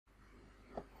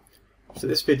So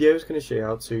this video is going to show you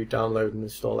how to download and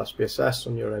install SPSS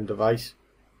on your own device.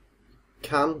 You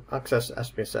can access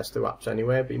SPSS through apps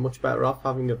anywhere, but you're much better off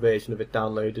having a version of it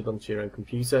downloaded onto your own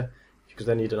computer, because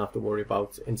then you don't have to worry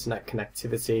about internet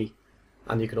connectivity,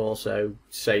 and you can also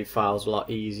save files a lot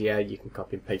easier. You can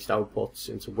copy and paste outputs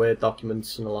into Word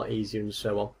documents and a lot easier, and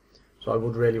so on. So I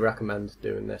would really recommend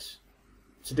doing this.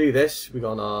 To do this, we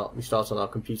start on our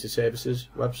computer services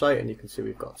website, and you can see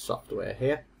we've got software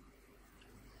here.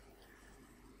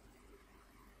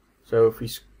 So if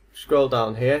we scroll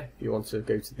down here, if you want to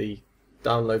go to the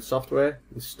download software,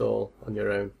 install on your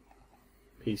own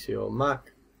PC or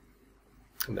Mac,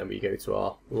 and then we go to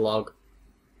our log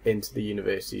into the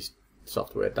university's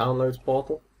software downloads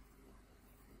portal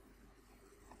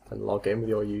and log in with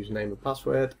your username and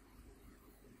password,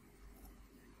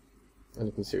 and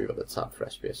you can see we've got the tab for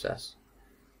SPSS.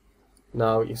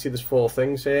 Now you can see there's 4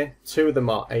 things here. 2 of them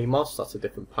are AMOS, that's a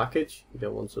different package, you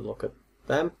don't want to look at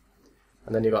them.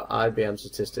 And then you've got IBM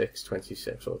Statistics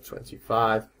 26 or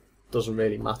 25. Doesn't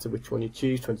really matter which one you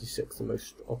choose. 26 is the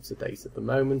most up to date at the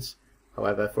moment.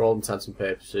 However, for all intents and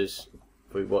purposes,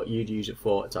 for what you'd use it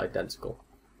for, it's identical.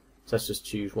 So let's just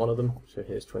choose one of them. So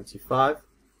here's 25.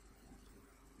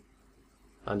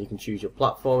 And you can choose your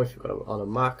platform if you've got it on a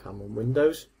Mac. I'm on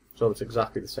Windows. So it's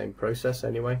exactly the same process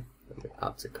anyway. Then we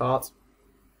add to cart.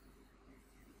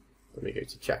 Then we go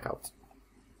to checkout.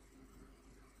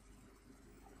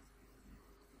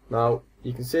 Now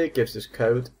you can see it gives us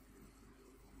code.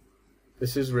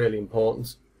 This is really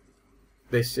important.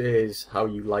 This is how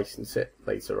you license it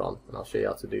later on, and I'll show you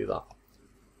how to do that.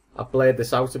 I've blurred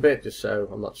this out a bit just so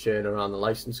I'm not showing around the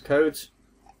license codes,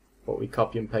 but we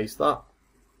copy and paste that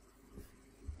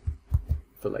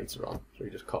for later on. So we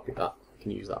just copy that, we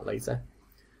can use that later.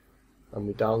 And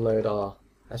we download our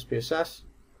SPSS.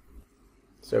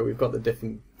 So we've got the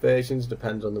different versions,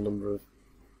 depends on the number of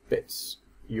bits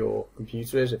your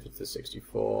computer is, if it's the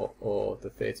 64 or the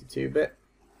 32-bit.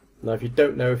 Now if you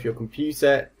don't know if your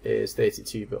computer is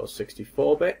 32-bit or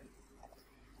 64-bit,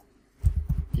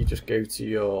 you just go to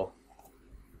your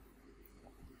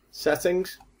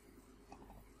settings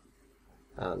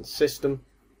and system,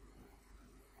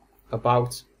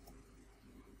 about,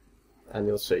 and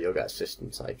you'll see you'll get system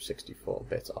type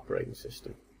 64-bit operating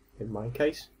system in my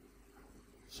case.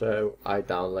 So I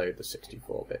download the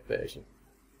 64-bit version.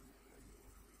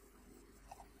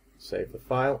 Save the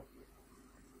file.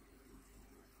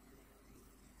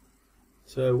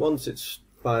 So once it's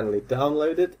finally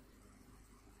downloaded,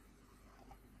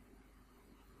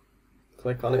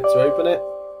 click on it to open it.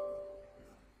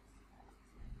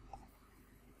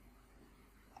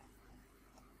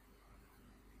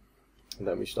 And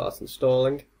then we start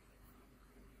installing.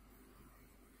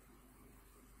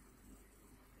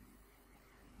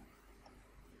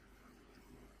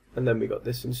 And then we got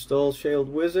this install shield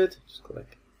wizard. Just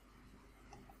click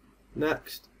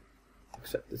next,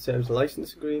 accept the terms and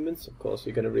license agreements. Of course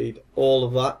you're going to read all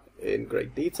of that in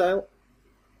great detail.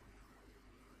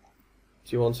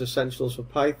 Do you want essentials for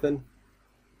Python?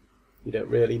 You don't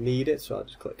really need it, so I'll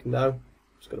just click no.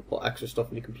 It's going to put extra stuff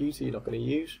on your computer you're not going to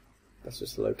use. That's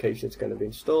just the location it's going to be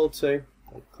installed to,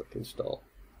 and click install.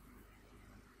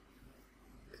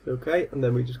 Okay, and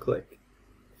then we just click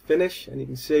finish, and you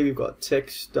can see we've got a tick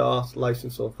start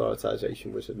license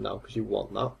authorization wizard now because you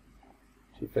want that.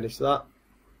 You finish that,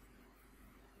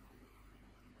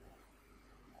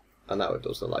 and now it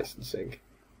does the licensing.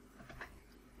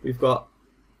 We've got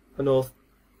an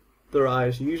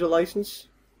authorized user license,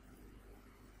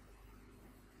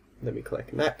 then we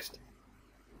click next,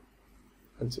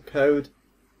 enter code,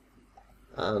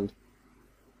 and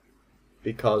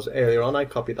because earlier on I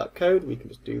copied that code, we can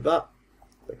just do that,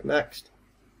 click next,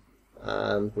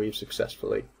 and we've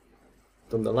successfully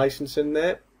done the licensing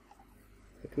there.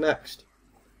 Click next.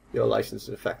 Your license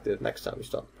is effective next time we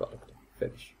start the product.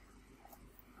 Finish.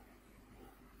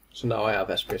 So now I have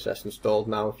SPSS installed.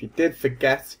 Now if you did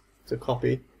forget to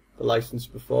copy the license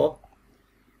before,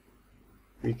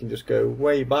 we can just go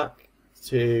way back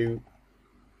to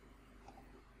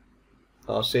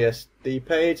our CSD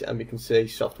page and we can see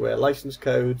software license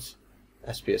codes,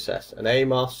 SPSS and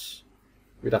AMOS.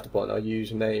 We'd have to put in our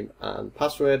username and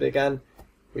password again.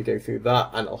 We go through that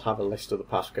and it'll have a list of the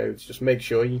passcodes. Just make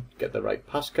sure you get the right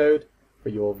passcode for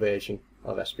your version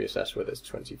of SPSS, whether it's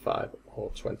 25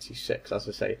 or 26. As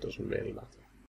I say, it doesn't really matter.